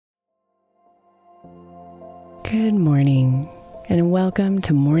Good morning, and welcome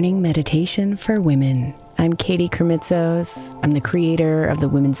to Morning Meditation for Women. I'm Katie Kremitzos. I'm the creator of the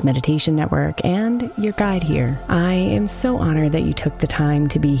Women's Meditation Network and your guide here. I am so honored that you took the time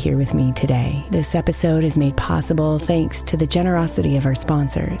to be here with me today. This episode is made possible thanks to the generosity of our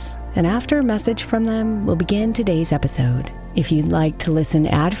sponsors. And after a message from them, we'll begin today's episode. If you'd like to listen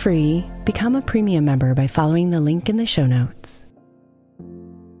ad-free, become a premium member by following the link in the show notes.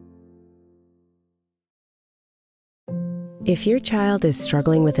 If your child is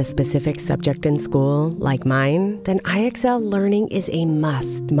struggling with a specific subject in school, like mine, then IXL Learning is a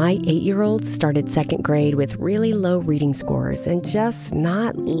must. My 8-year-old started second grade with really low reading scores and just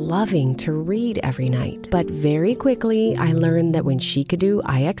not loving to read every night. But very quickly, I learned that when she could do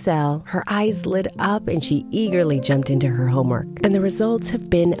IXL, her eyes lit up and she eagerly jumped into her homework. And the results have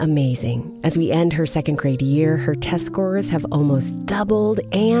been amazing. As we end her second grade year, her test scores have almost doubled,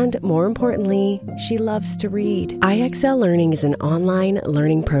 and more importantly, she loves to read. IXL Learning is an online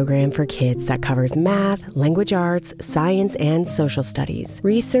learning program for kids that covers math, language arts, science, and social studies.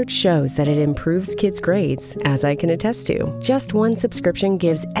 Research shows that it improves kids' grades, as I can attest to. Just one subscription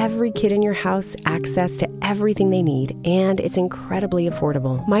gives every kid in your house access to everything they need, and it's incredibly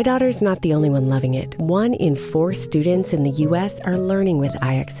affordable. My daughter's not the only one loving it. 1 in 4 students in the U.S. are learning with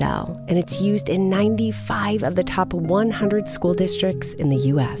IXL, and it's used in 95 of the top 100 school districts in the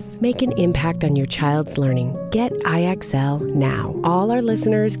U.S. Make an impact on your child's learning. Get IXL now. All our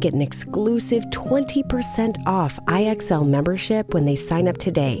listeners get an exclusive 20% off IXL membership when they sign up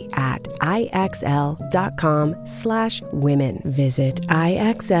today at IXL.com/women. Visit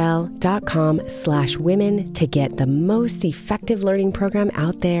IXL.com/women to get the most effective learning program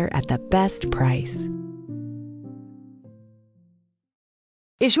out there at the best price.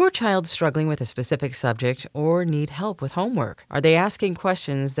 Is your child struggling with a specific subject or need help with homework? Are they asking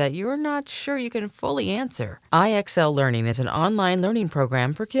questions that you're not sure you can fully answer? IXL Learning is an online learning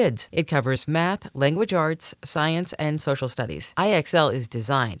program for kids. It covers math, language arts, science, and social studies. IXL is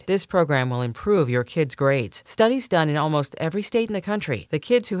designed. This program will improve your kids' grades. Studies done in almost every state in the country. The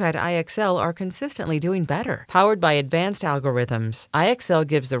kids who had IXL are consistently doing better. Powered by advanced algorithms, IXL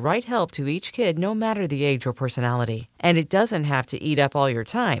gives the right help to each kid no matter the age or personality. And it doesn't have to eat up all your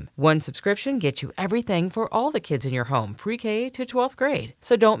time. One subscription gets you everything for all the kids in your home, pre-K to 12th grade.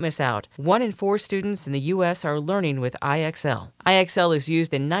 So don't miss out. 1 in 4 students in the U.S. are learning with IXL. IXL is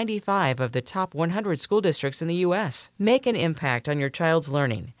used in 95 of the top 100 school districts in the U.S. Make an impact on your child's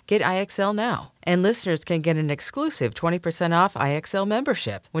learning. Get IXL now. And listeners can get an exclusive 20% off IXL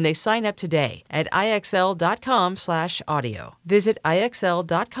membership when they sign up today at IXL.com/audio. Visit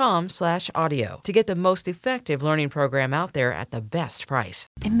IXL.com/audio to get the most effective learning program out there at the best price.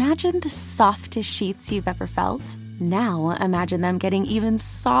 Imagine the softest sheets you've ever felt. Now imagine them getting even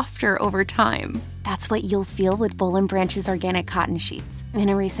softer over time. That's what you'll feel with Boll & Branch's organic cotton sheets. In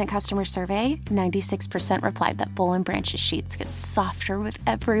a recent customer survey, 96% replied that Boll & Branch's sheets get softer with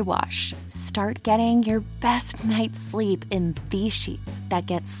every wash. Start getting your best night's sleep in these sheets that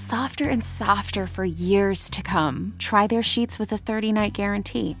get softer and softer for years to come. Try their sheets with a 30-night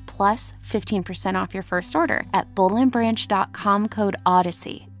guarantee, plus 15% off your first order at bollandbranch.com code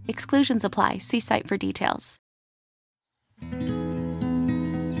Odyssey. Exclusions apply. See site for details.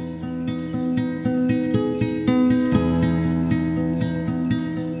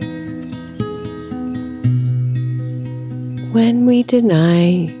 When we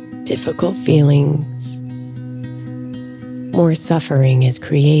deny difficult feelings, more suffering is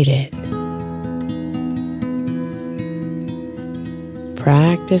created.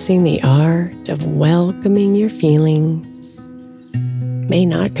 Practicing the art of welcoming your feelings may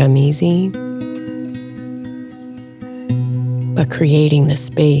not come easy, but creating the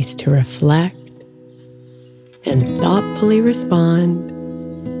space to reflect and thoughtfully respond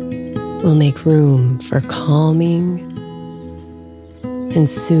will make room for calming and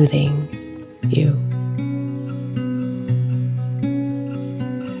soothing you.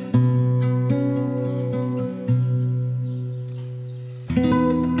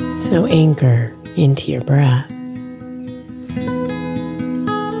 So anchor into your breath.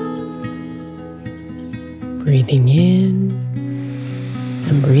 Breathing in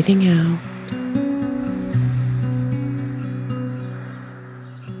and breathing out.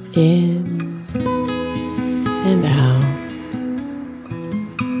 In and out.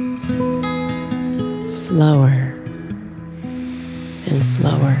 Slower and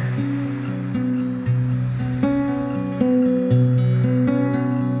slower.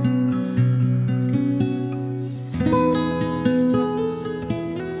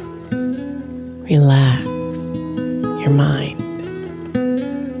 Relax your mind.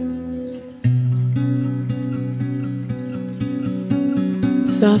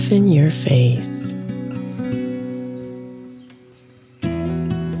 Soften your face.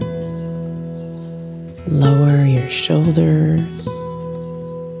 Lower your shoulders.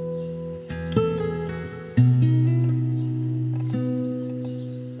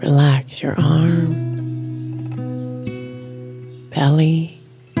 Relax your arms, belly,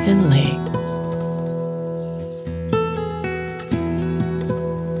 and legs.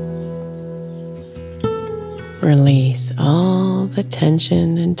 Release all the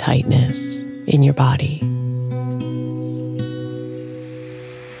tension and tightness in your body.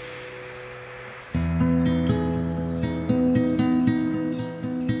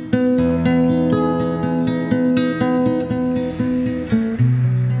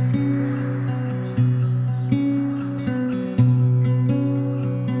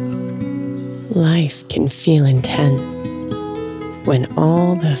 Life can feel intense when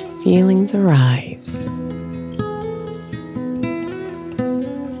all the feelings arise.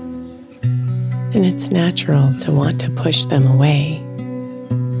 And it's natural to want to push them away.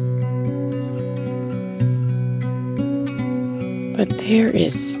 But there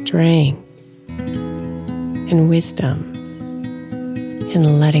is strength and wisdom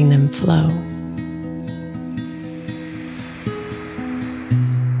in letting them flow.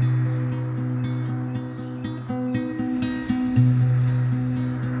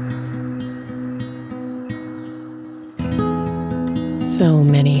 So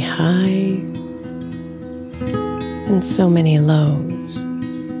many highs and so many lows,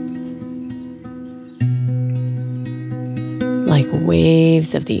 like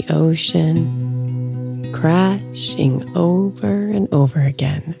waves of the ocean crashing over and over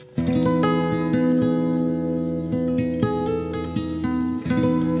again.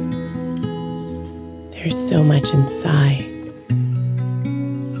 There's so much inside,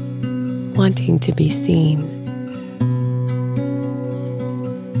 wanting to be seen,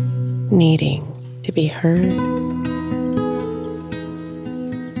 needing to be heard,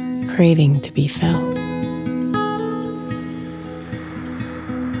 craving to be felt.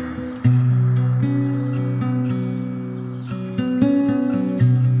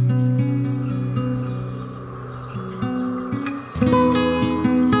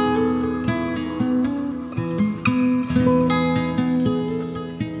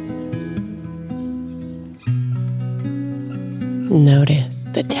 Notice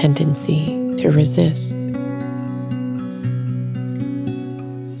the tendency to resist,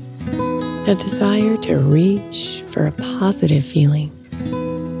 a desire to reach for a positive feeling,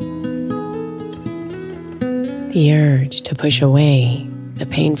 the urge to push away the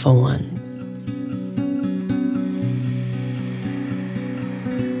painful ones.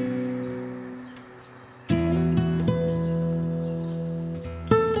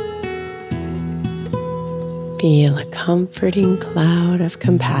 Feel a comforting cloud of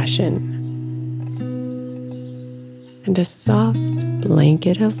compassion and a soft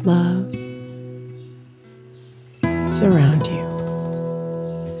blanket of love surround you.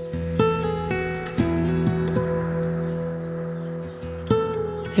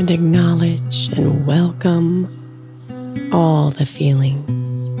 And acknowledge and welcome all the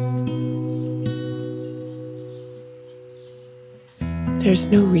feelings. There's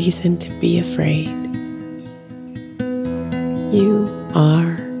no reason to be afraid. You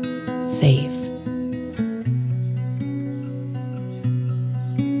are safe.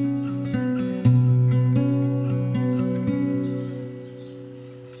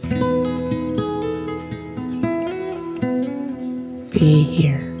 Be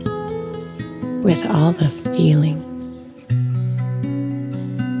here with all the feelings,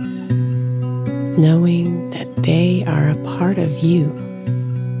 knowing that they are a part of you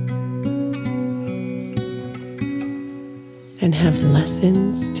and have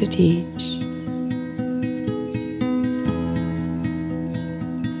lessons to teach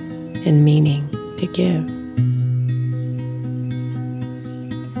and meaning to give.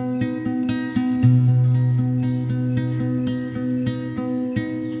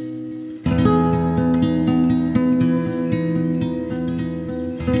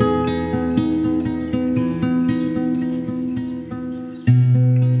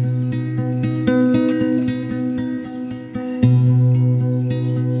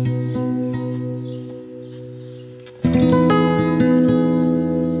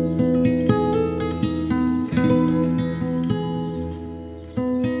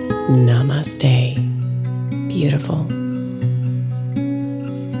 Namaste, beautiful.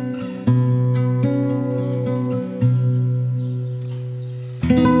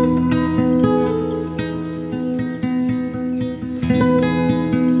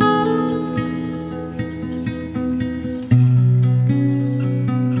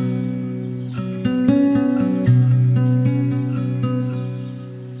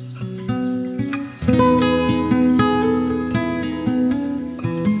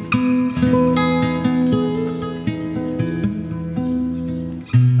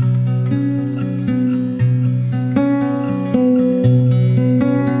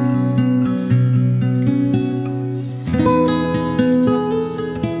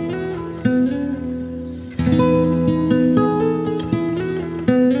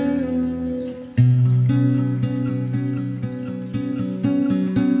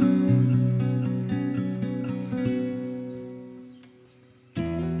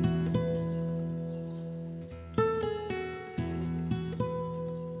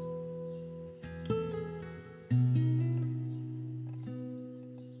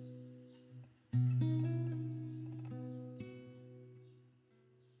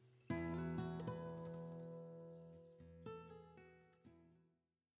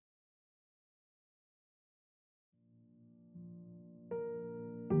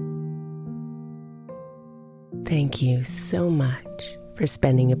 Thank you so much for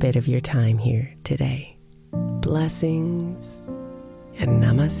spending a bit of your time here today. Blessings and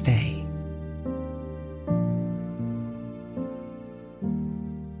namaste.